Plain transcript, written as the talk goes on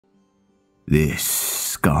This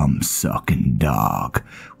scum-sucking dog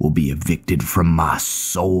will be evicted from my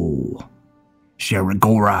soul.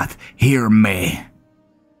 SHEOGORATH, hear me.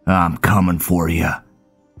 I'm coming for you.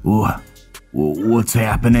 What's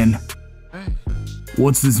happening?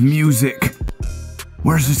 What's this music?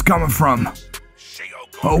 Where's this coming from?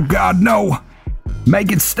 Oh God, no!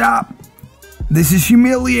 Make it stop! This is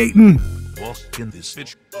humiliating! Walk in this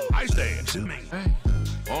bitch. I stay zooming.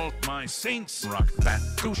 All my saints rock that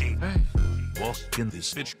Gucci. Walk in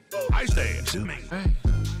this bitch. I stay zooming.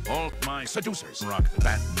 All my seducers rock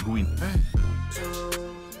that Queen.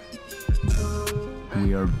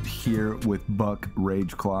 We are here with Buck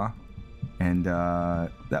Rageclaw, and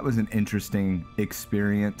that was an interesting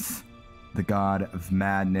experience. The god of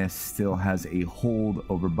madness still has a hold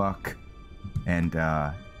over Buck, and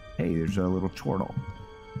hey, there's a little chortle.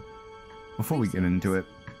 Before we get into it,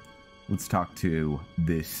 let's talk to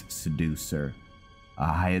this seducer.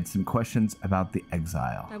 I had some questions about the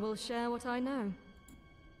exile. I will share what I know.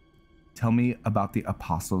 Tell me about the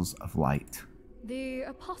Apostles of Light. The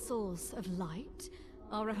Apostles of Light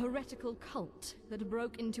are a heretical cult that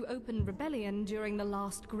broke into open rebellion during the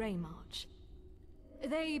last Grey March.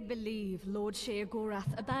 They believe Lord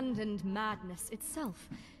SHEOGORATH abandoned madness itself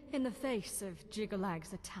in the face of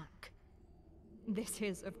Jiggalag's attack. This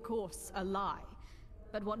is, of course, a lie,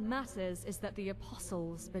 but what matters is that the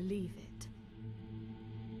Apostles believe it.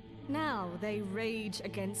 Now they rage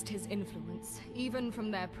against his influence, even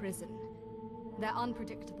from their prison. They're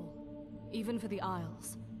unpredictable, even for the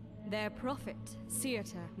Isles. Their prophet,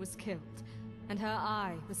 Seator, was killed, and her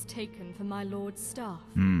eye was taken from my lord's staff.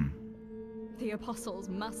 The Apostles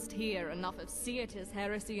must hear enough of Seator's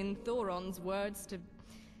heresy and Thoron's words to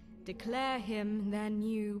declare him their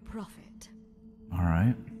new prophet.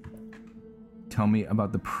 Alright. Tell me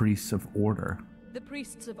about the Priests of Order. The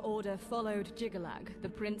Priests of Order followed Jiggalag, the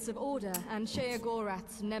Prince of Order, and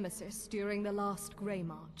SHEOGORATH's nemesis during the last Grey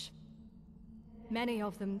March. Many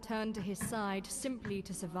of them turned to his side simply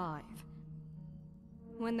to survive.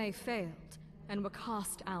 When they failed and were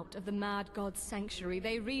cast out of the Mad God's sanctuary,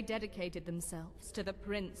 they rededicated themselves to the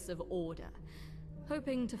Prince of Order,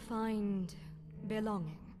 hoping to find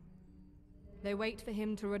belonging. They wait for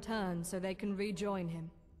him to return so they can rejoin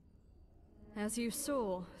him. As you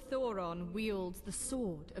saw, Thoron wields the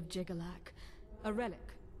Sword of Jiggalag, a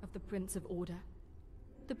relic of the Prince of Order.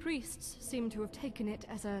 The priests seem to have taken it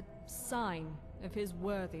as a sign of his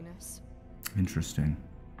worthiness. Interesting.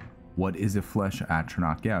 What is a flesh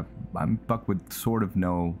atronach? Yeah, Buck would sort of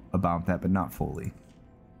know about that, but not fully.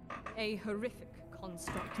 A horrific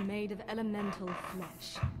construct made of elemental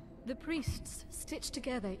flesh. The priests stitch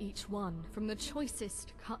together each one from the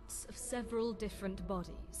choicest cuts of several different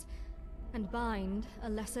bodies, and bind a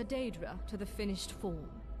lesser Daedra to the finished form.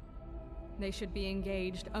 They should be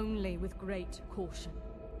engaged only with great caution.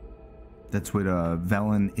 That's what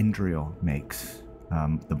Velen Indriel makes,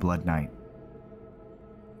 the Blood Knight.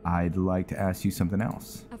 I'd like to ask you something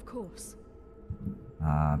else. Of course.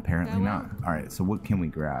 Apparently not. Alright, so what can we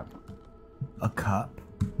grab? A cup?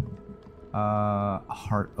 A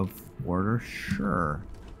Heart of Order? Sure.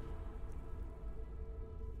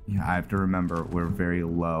 Yeah, I have to remember we're very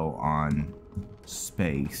low on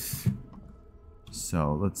space.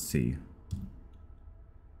 So, let's see.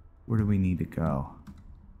 Where do we need to go?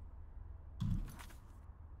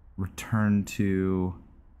 Return to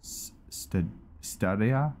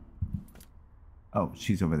Stadia? Oh,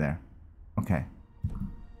 she's over there. Okay.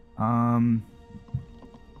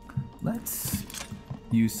 Let's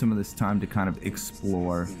use some of this time to kind of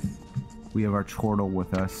explore. We have our chortle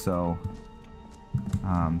with us, so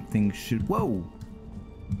things should... Whoa!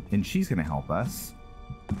 And she's gonna help us.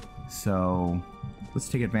 So let's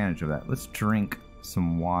take advantage of that. Let's drink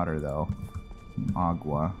some water, though. Some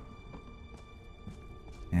agua.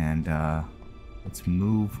 And let's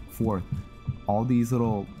move forth. All these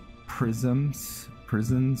little prisms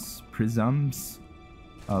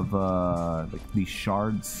of like these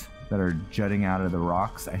shards that are jutting out of the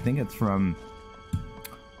rocks. I think it's from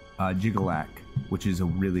Jiggalak, which is a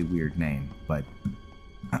really weird name, but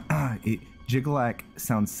Jiggalak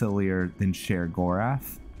sounds sillier than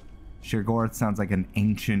SHEOGORATH. SHEOGORATH sounds like an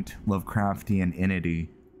ancient Lovecraftian entity.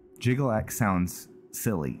 Jiggalak sounds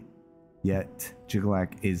silly, yet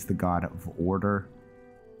Jiggalak is the god of order.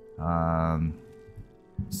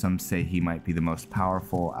 Some say he might be the most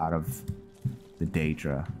powerful out of the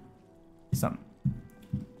Daedra.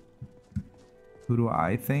 Who do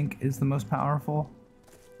I think is the most powerful?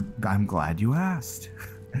 I'm glad you asked.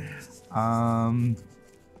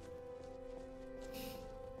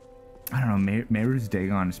 I don't know, Meru's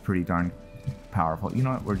Dagon is pretty darn powerful. You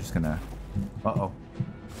know what, we're just gonna... Uh-oh.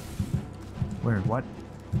 Where? What?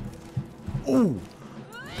 Oh!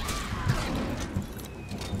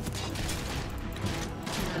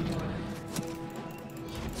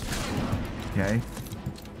 Okay.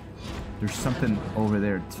 There's something over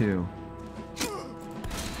there too.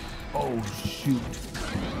 Oh, shoot.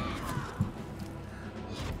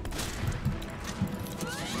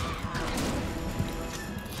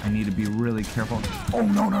 I need to be really careful. Oh,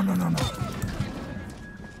 no, no, no, no, no.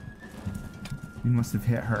 We must have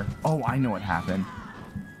hit her. Oh, I know what happened.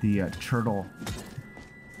 The turtle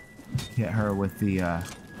hit her with the...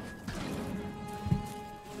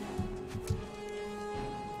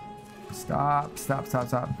 Stop, stop, stop,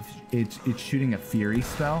 stop. It's shooting a fury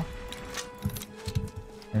spell.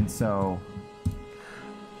 And so...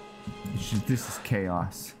 this is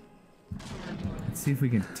chaos. Let's see if we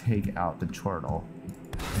can take out the turtle.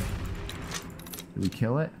 Did we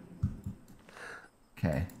kill it?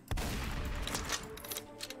 Okay.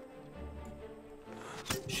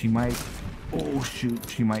 She might... oh, shoot.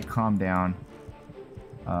 She might calm down.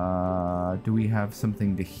 Do we have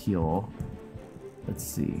something to heal? Let's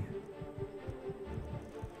see.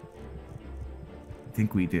 I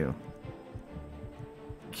think we do.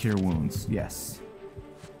 Cure wounds. Yes.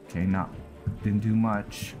 Okay, didn't do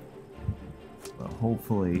much. But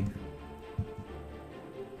hopefully...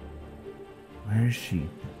 where is she?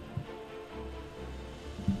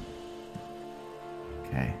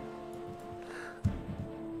 Okay.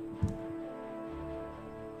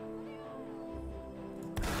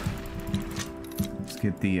 Let's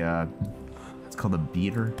get the, it's called a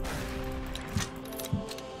beater.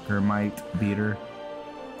 Gurmite beater.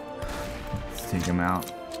 Let's take him out.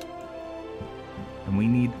 And we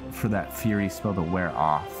need for that fury spell to wear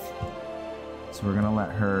off. So we're gonna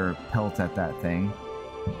let her pelt at that thing.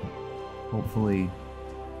 Hopefully,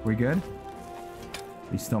 we good?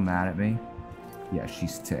 Are you still mad at me? Yeah,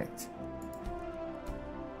 she's ticked.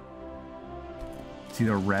 See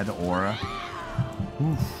the red aura?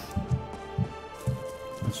 Oof.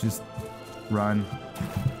 Let's just run.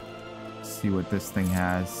 See what this thing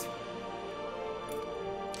has.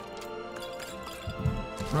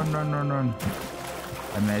 Run, run, run, run.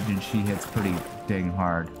 I imagine she hits pretty dang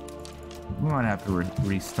hard. We might have to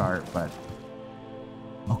restart, but...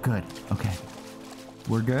 oh, good. Okay.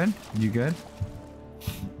 We're good? You good?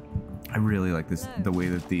 I really like this, the way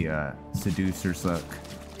that the seducers look.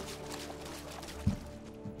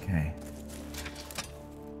 Okay.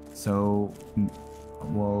 So,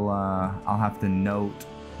 we'll, I'll have to note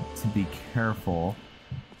to be careful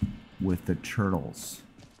with the turtles.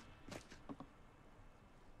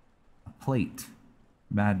 A plate.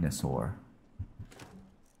 Madness ore.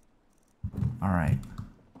 Alright.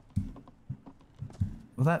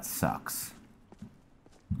 Well, that sucks.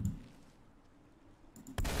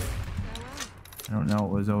 I don't know what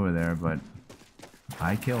was over there, but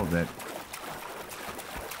I killed it.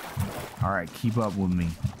 Alright, keep up with me.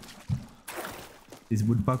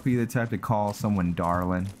 Would Buck be the type to call someone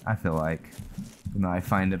darling? I feel like. You know, I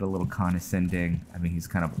find it a little condescending. I mean, he's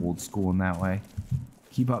kind of old school in that way.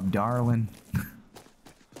 Keep up, darling.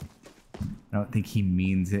 I don't think he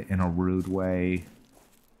means it in a rude way.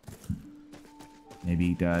 Maybe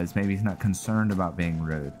he does. Maybe he's not concerned about being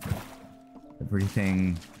rude.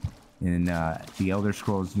 Everything in the Elder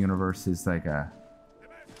Scrolls universe is like a...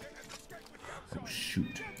 oh,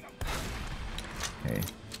 shoot. Okay.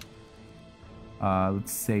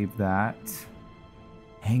 Let's save that.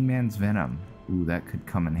 Hangman's Venom. Ooh, that could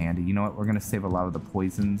come in handy. You know what? We're going to save a lot of the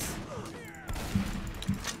poisons.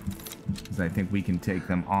 Because I think we can take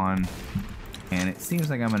them on. And it seems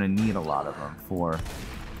like I'm going to need a lot of them for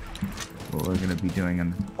what we're going to be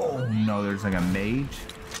doing. Oh, no, there's like a mage.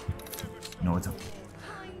 No, it's a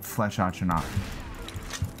flesh Archonot.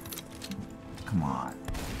 Come on.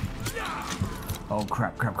 Oh,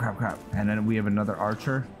 crap, crap, crap, crap. And then we have another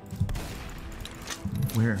archer.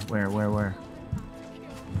 Where?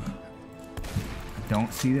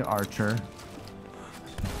 Don't see the archer.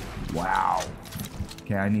 Wow.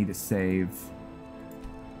 Okay, I need to save.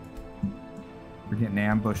 We're getting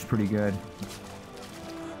ambushed pretty good.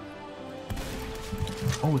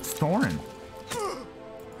 Oh, it's Thorin.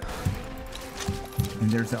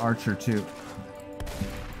 And there's the archer too.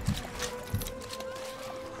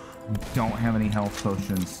 We don't have any health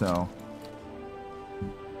potions, so...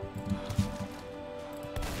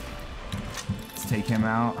 let's take him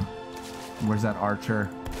out. Where's that archer?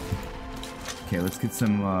 Okay, let's get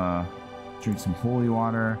some, drink some holy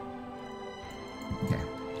water. Okay.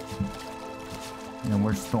 And then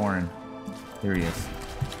where's Thorin? There he is.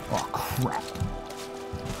 Oh, crap.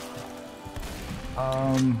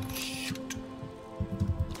 Shoot.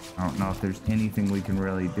 I don't know if there's anything we can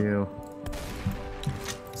really do.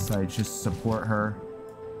 So I just support her.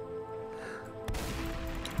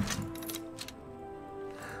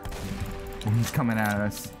 Oh, he's coming at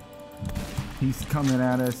us. He's coming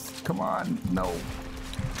at us. Come on. No.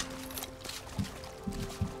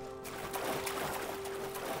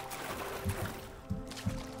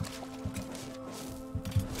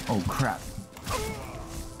 Oh, crap.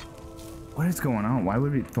 What is going on? Why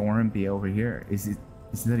would Thorin be over here? Is it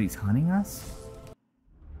that he's hunting us?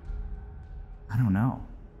 I don't know.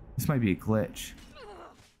 This might be a glitch.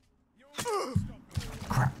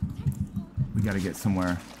 Crap. We gotta get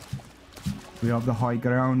somewhere. We have the high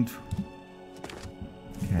ground.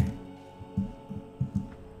 Okay.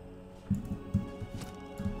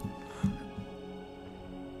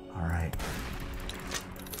 Alright.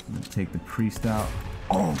 I'm gonna take the priest out.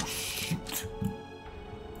 Oh, shoot.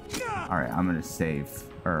 Alright, I'm gonna save.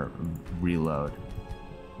 Or reload.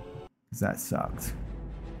 Because that sucked.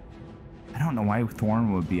 I don't know why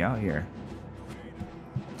Thorin would be out here.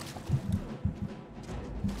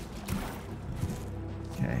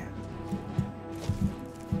 Okay.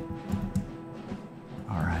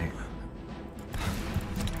 Alright.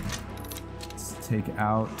 Let's take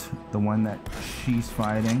out the one that she's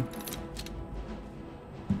fighting.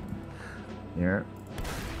 There.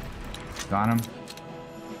 Got him.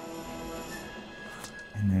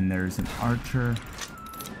 And then there's an archer.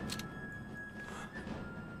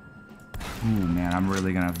 Ooh, man, I'm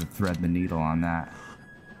really gonna have to thread the needle on that.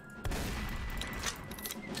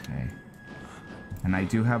 Okay. And I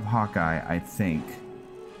do have Hawkeye, I think.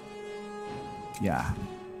 Yeah.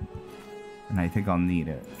 And I think I'll need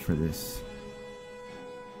it for this.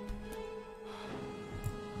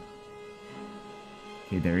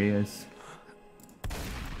 Okay, there he is.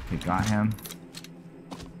 Okay, got him.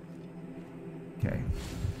 Okay.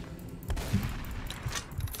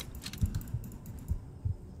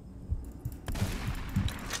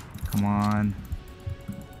 Come on.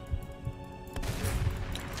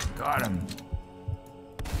 Got him.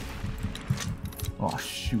 Oh,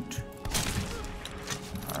 shoot.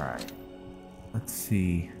 Alright. Let's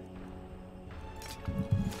see.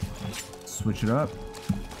 Switch it up.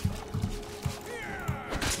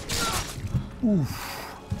 Oof.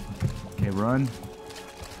 Okay, run.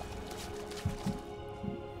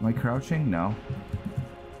 Am I crouching? No.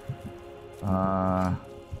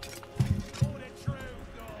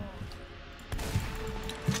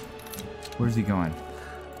 Where's he going?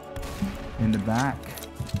 In the back.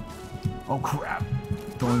 Oh crap.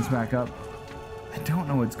 Thorn's back up. I don't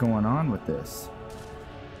know what's going on with this.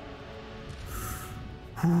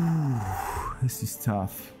 Whew. This is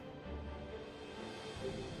tough.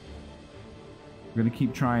 We're gonna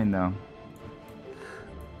keep trying though.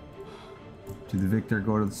 To the victor,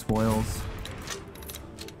 go to the spoils.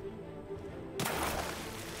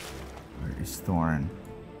 Where is Thorin?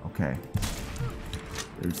 Okay.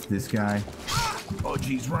 There's this guy. Oh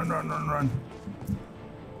geez, run, run, run, run.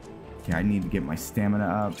 Okay, I need to get my stamina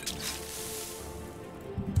up.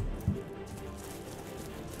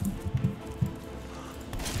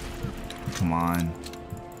 Come on.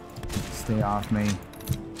 Stay off me.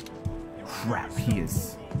 Crap, he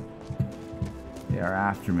is. They are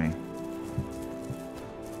after me.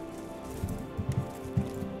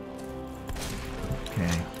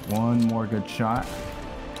 Okay, one more good shot.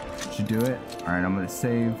 Should do it. Alright, I'm gonna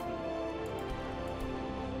save.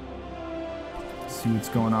 See what's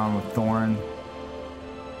going on with Thorin.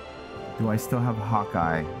 Do I still have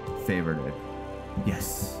Hawkeye favorited?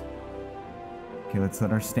 Yes. Okay, let's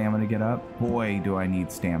let our stamina get up. Boy, do I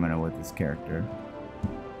need stamina with this character.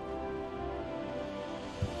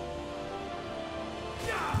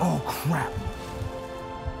 Oh, crap.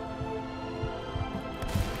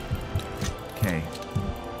 Okay.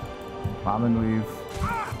 Bob and weave.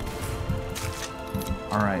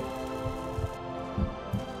 Alright.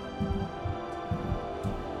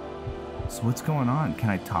 So what's going on? Can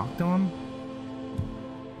I talk to him?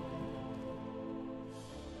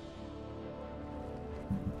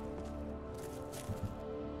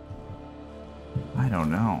 I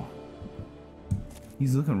don't know.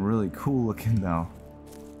 He's looking really cool looking though.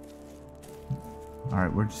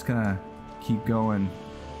 Alright, we're just gonna keep going.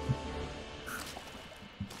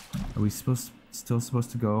 Are we still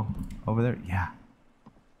supposed to go over there? Yeah.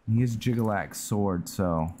 He has Jiggalack's sword,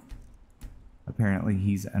 so apparently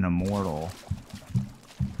he's an immortal.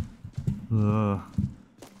 Ugh.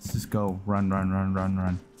 Let's just go. Run, run, run, run,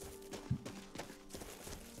 run.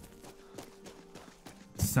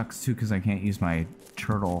 Sucks too because I can't use my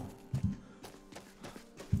turtle.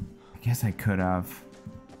 I guess I could have.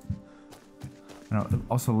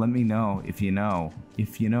 Also, let me know if you know.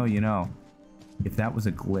 If you know, you know. If that was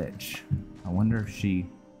a glitch. I wonder if she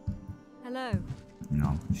Hello.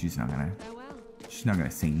 No, she's not gonna. Farewell. She's not gonna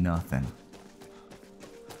say nothing.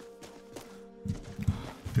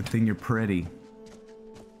 Good thing you're pretty.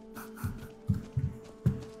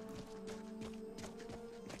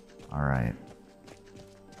 All right.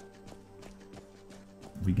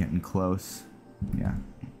 We getting close? Yeah.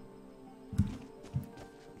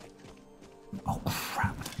 Oh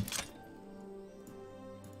crap.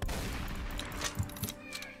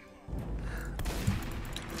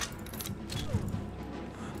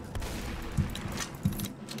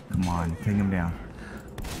 Come on, take him down.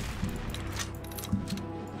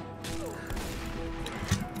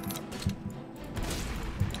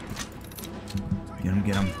 Get him,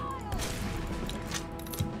 get him.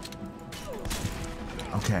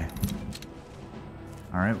 Okay.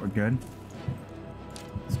 Alright, we're good.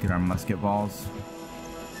 Let's get our musket balls.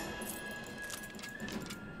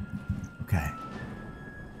 Okay.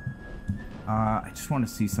 I just want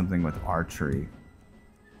to see something with archery.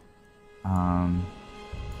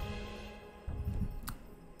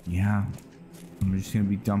 Yeah. I'm just going to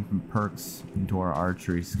be dumping perks into our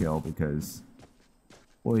archery skill because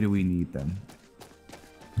boy do we need them.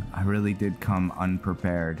 I really did come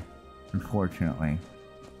unprepared, unfortunately.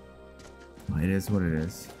 It is what it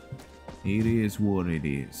is. It is what it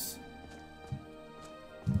is.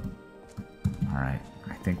 Alright,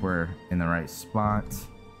 I think we're in the right spot.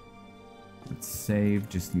 Let's save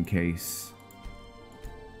just in case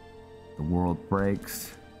the world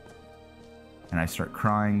breaks. And I start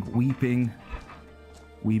crying, weeping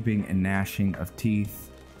and gnashing of teeth.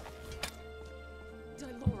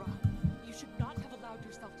 Dylora, you should not have allowed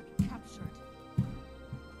yourself to be captured.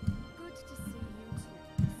 Good to see you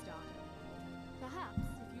too, Starter. Perhaps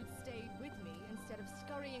if you'd stayed with me instead of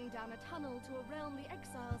scurrying down a tunnel to a realm the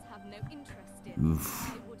exiles have no interest in,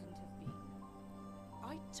 Oof. I wouldn't have been.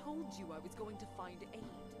 I told you I was going to find aid.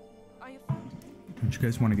 I have found it. Don't you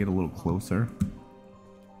guys want to get a little closer?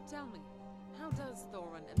 Tell me, how does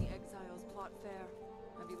Thorin and the exiles plot fare?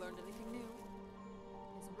 Have you learned anything new?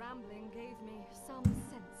 His rambling gave me some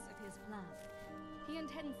sense of his plan. He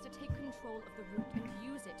intends to take control of the root and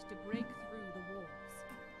use it to break through the walls.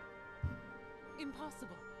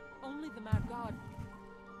 Impossible. Only the mad god.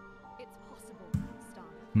 It's possible,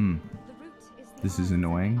 Starter. The root is the This is Isles, and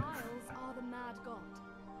annoying. The Isles are the mad god.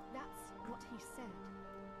 That's what he said.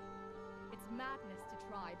 It's madness to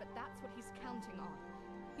try, but that's what he's counting on.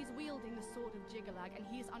 He's wielding the sword of Jiggalag, and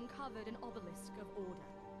he's uncovered an obelisk of order.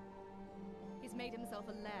 He's made himself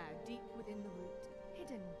a lair deep within the root,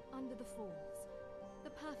 hidden under the falls. The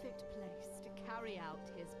perfect place to carry out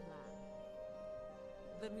his plan.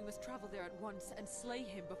 Then we must travel there at once and slay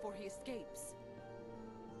him before he escapes.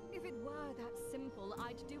 If it were that simple,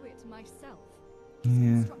 I'd do it myself.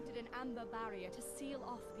 Yeah. Constructed an amber barrier to seal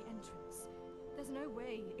off the entrance. There's no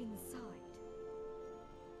way inside.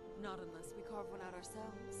 Not unless we carve one out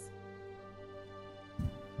ourselves.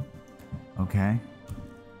 Okay.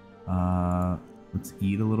 Let's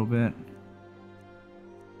eat a little bit.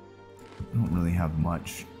 I don't really have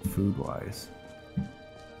much food-wise.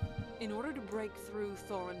 In order to break through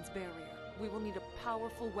Thorin's barrier, we will need a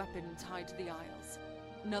powerful weapon tied to the Isles.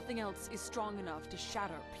 Nothing else is strong enough to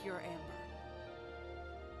shatter pure amber.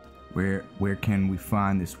 Where can we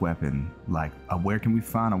find this weapon? Like, where can we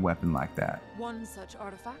find a weapon like that? One such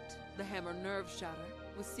artifact, the Hammer Nerve Shatter,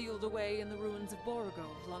 was sealed away in the ruins of Borrego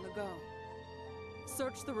long ago.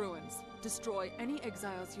 Search the ruins, destroy any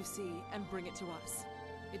exiles you see, and bring it to us.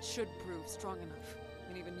 It should prove strong enough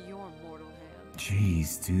in even your mortal hand.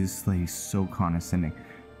 Jeez, dude, this lady's so condescending.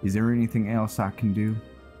 Is there anything else I can do?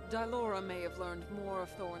 Dylora may have learned more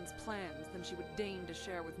of Thorin's plans than she would deign to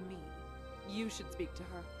share with me. You should speak to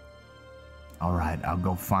her. Alright, I'll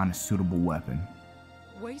go find a suitable weapon.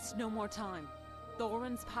 Waste no more time.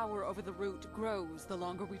 Thorin's power over the root grows the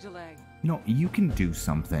longer we delay. You know, you can do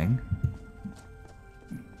something.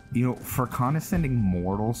 You know, for condescending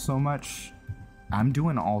mortals so much, I'm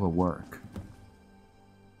doing all the work.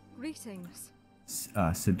 Greetings.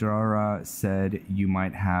 Sidara said you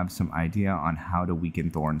might have some idea on how to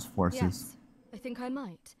weaken Thorin's forces. Yes, I think I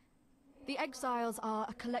might. The exiles are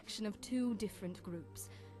a collection of two different groups.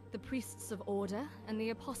 The priests of order and the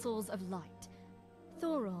apostles of light.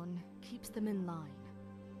 Thorin keeps them in line.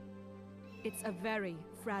 It's a very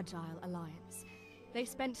fragile alliance. They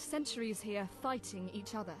spent centuries here fighting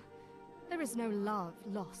each other. There is no love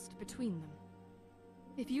lost between them.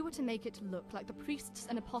 If you were to make it look like the priests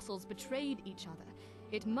and apostles betrayed each other,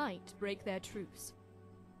 it might break their truce.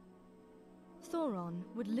 Thorin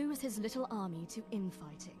would lose his little army to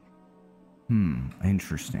infighting.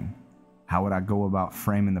 Interesting. How would I go about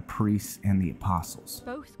framing the priests and the apostles?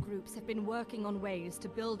 Both groups have been working on ways to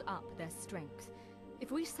build up their strength.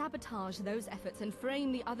 If we sabotage those efforts and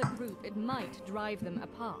frame the other group, it might drive them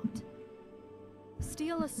apart.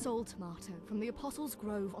 Steal a soul tomato from the Apostles'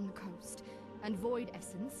 Grove on the coast, and void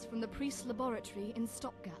essence from the priest's laboratory in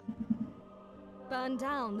Stopgap. Burn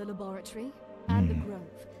down the laboratory and the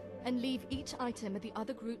grove, and leave each item at the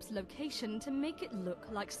other group's location to make it look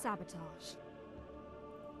like sabotage.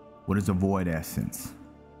 What is a void essence?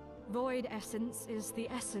 Void essence is the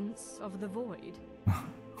essence of the void.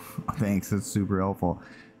 Thanks, that's super helpful.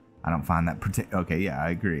 I don't find that okay, yeah,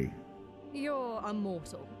 I agree. You're a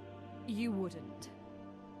mortal. You wouldn't.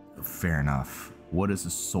 Fair enough. What is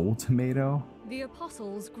a soul tomato? The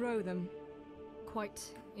apostles grow them.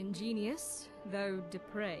 Quite ingenious, though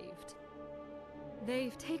depraved.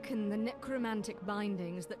 They've taken the necromantic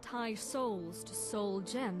bindings that tie souls to soul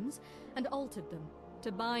gems and altered them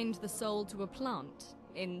to bind the soul to a plant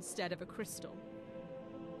instead of a crystal.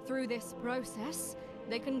 Through this process,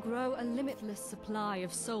 they can grow a limitless supply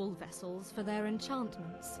of soul vessels for their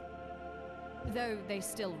enchantments. Though they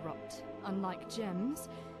still rot, unlike gems,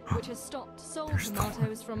 which has stopped soul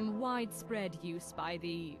tomatoes from widespread use by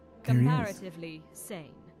the comparatively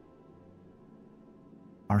sane.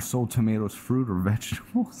 Are soul tomatoes fruit or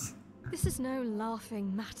vegetables? This is no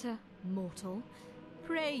laughing matter, mortal.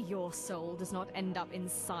 Pray your soul does not end up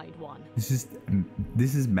inside one. This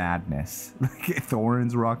is madness. Like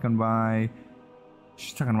Thorin's rocking by.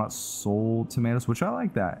 She's talking about soul tomatoes, which I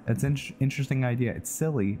like that. It's an interesting idea. It's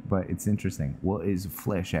silly, but it's interesting. What is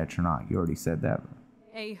flesh atronach? You already said that.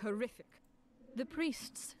 A horrific. The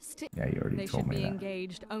priests still. Yeah, you already told me that. They should be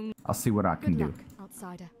engaged only. I'll see what I can do.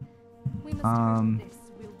 Outsider. We must this.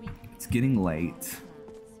 It's getting late,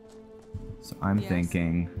 so I'm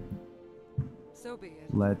thinking. So be it.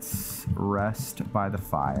 Let's rest by the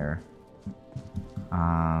fire.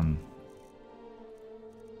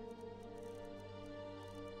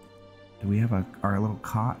 Do we have our little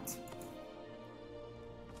cot?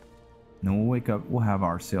 No, we'll wake up. We'll have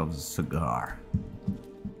ourselves a cigar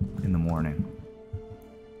in the morning.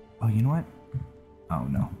 Oh, you know what? Oh,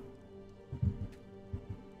 no.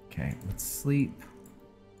 Okay, let's sleep.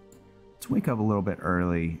 Let's wake up a little bit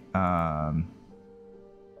early.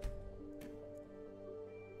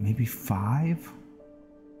 Maybe 5?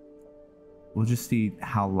 We'll just see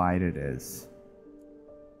how light it is.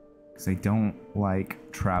 Because I don't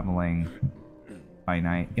like traveling by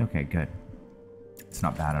night. Okay, good. It's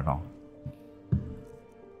not bad at all.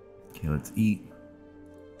 Okay, let's eat.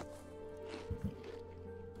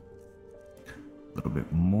 A little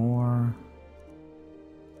bit more.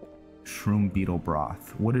 Shroom beetle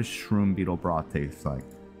broth. What does shroom beetle broth taste like?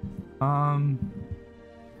 I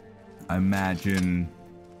imagine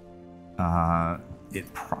it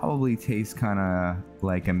probably tastes kind of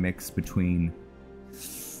like a mix between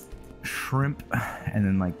shrimp and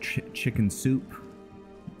then like chicken soup.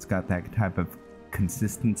 It's got that type of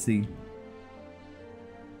consistency.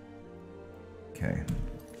 Okay.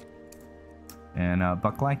 And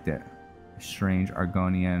Buck liked it. Strange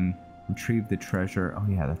Argonian. Retrieve the treasure. Oh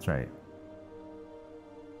yeah, that's right.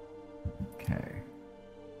 Okay.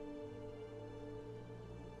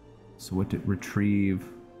 So what did retrieve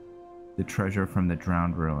the treasure from the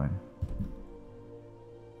drowned ruin?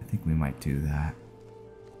 I think we might do that.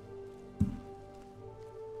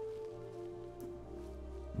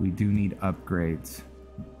 We do need upgrades.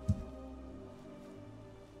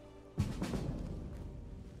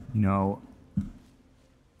 You know,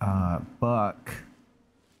 Buck,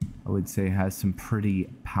 I would say, has some pretty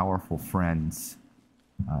powerful friends.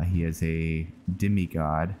 He has a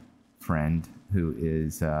demigod friend who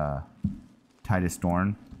is Titus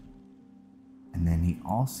Dorn. And then he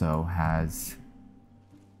also has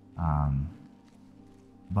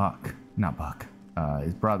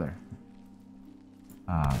his brother.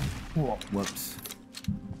 Whoops.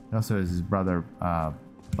 He also has his brother,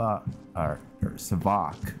 or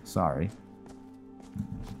Savak, sorry.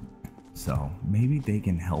 So maybe they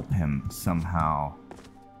can help him somehow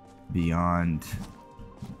beyond,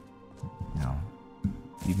 you know,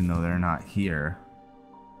 even though they're not here.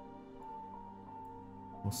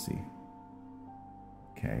 We'll see.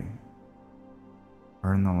 Okay.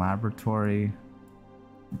 Burn the laboratory.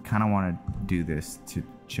 Kind of want to do this to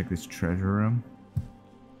check this treasure room.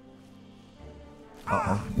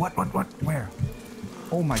 Uh-oh. What? Where?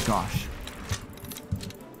 Oh my gosh.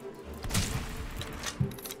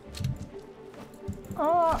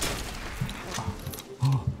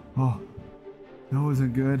 Oh, that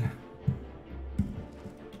wasn't good.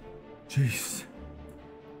 Jeez.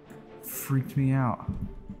 Freaked me out.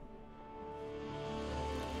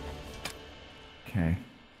 Okay.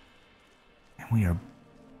 And we are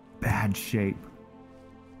bad shape.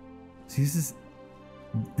 See,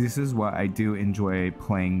 this is what I do enjoy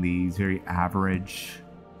playing these very average,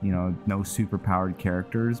 you know, no super powered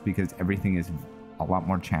characters, because everything is a lot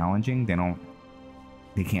more challenging.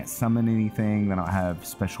 They can't summon anything. They don't have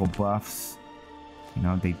special buffs. You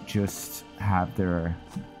know, they just have their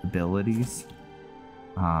abilities.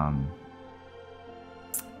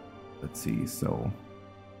 Let's see. So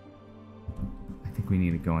I think we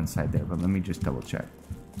need to go inside there, but let me just double check.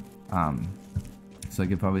 So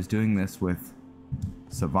like if I was doing this with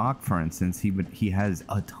Savak, for instance, he has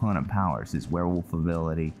a ton of powers. His werewolf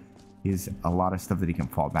ability, he has a lot of stuff that he can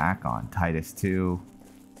fall back on. Titus 2,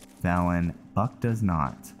 Velen. Buck does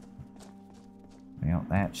not. Well,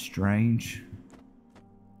 that's strange.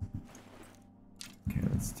 Okay,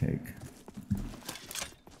 let's take.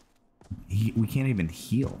 We can't even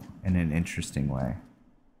heal in an interesting way.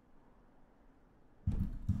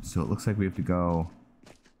 So it looks like we have to go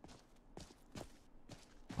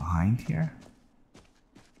behind here.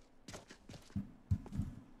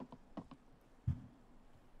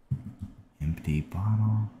 Empty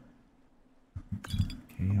bottle.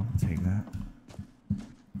 Okay, I'll take that.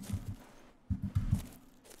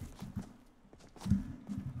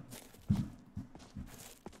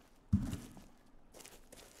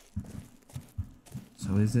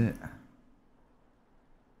 So is it?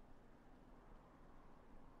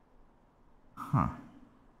 Huh.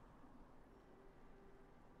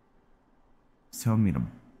 It's telling me to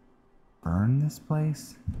burn this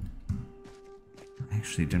place? I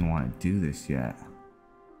actually didn't want to do this yet.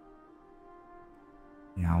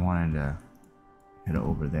 Yeah, I wanted to head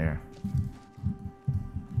over there.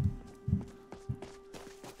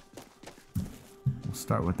 We'll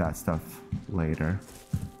start with that stuff later.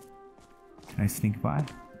 Can I sneak by?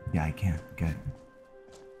 Yeah, I can. Good.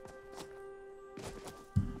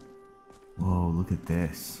 Whoa, look at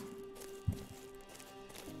this.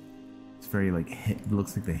 It's very like, it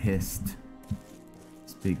looks like the hist.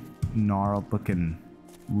 This big gnarled looking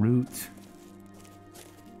root.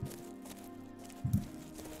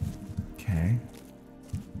 Okay.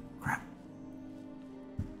 Crap.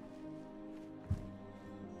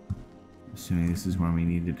 Assuming this is where we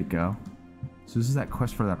needed to go. So this is that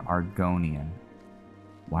quest for that Argonian.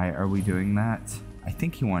 Why are we doing that? I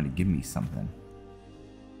think he wanted to give me something.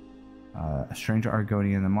 A stranger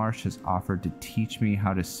Argonian in the marsh has offered to teach me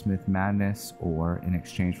how to smith madness, or in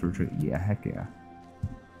exchange for... Yeah, heck yeah.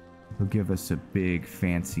 He'll give us a big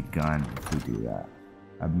fancy gun if we do that.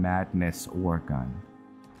 A madness ore gun.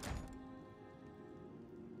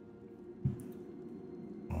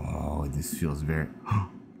 Oh, this feels very...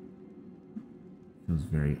 feels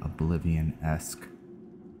very Oblivion-esque.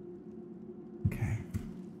 Okay.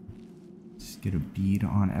 Just get a bead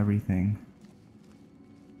on everything.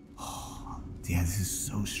 Oh, yeah, this is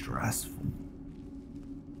so stressful.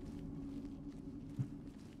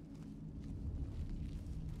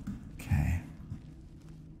 Okay.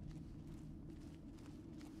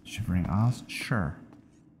 Shivering Isles? Sure.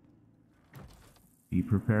 Be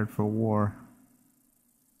prepared for war.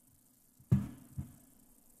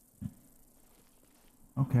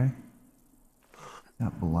 Okay. Is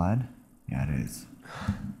that blood? Yeah, it is.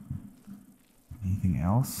 Anything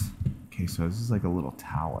else? Okay, so this is like a little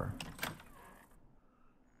tower.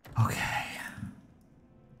 Okay.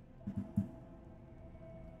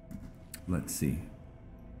 Let's see.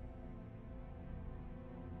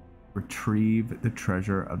 Retrieve the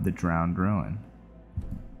treasure of the drowned ruin.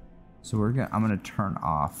 So I'm gonna turn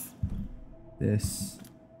off this,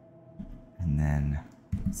 and then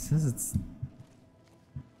it says it's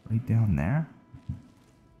right down there.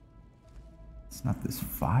 It's not this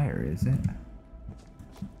fire, is it?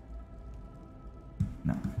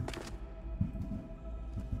 No.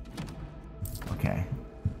 Okay.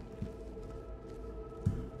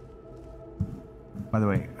 By the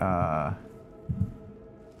way,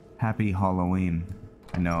 happy Halloween.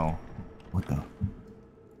 I know. What the?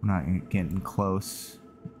 We're not getting close.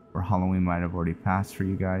 Or Halloween might have already passed for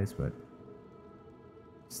you guys, but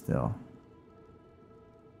still.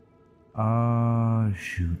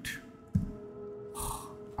 Shoot.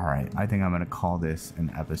 Alright, I think I'm gonna call this an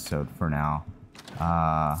episode for now.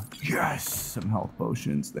 Yes! Some health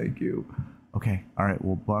potions, thank you. Okay, alright,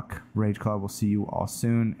 well, Buck, Rage Club, we'll see you all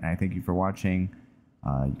soon, and I thank you for watching.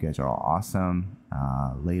 You guys are all awesome.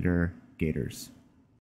 Later, Gators.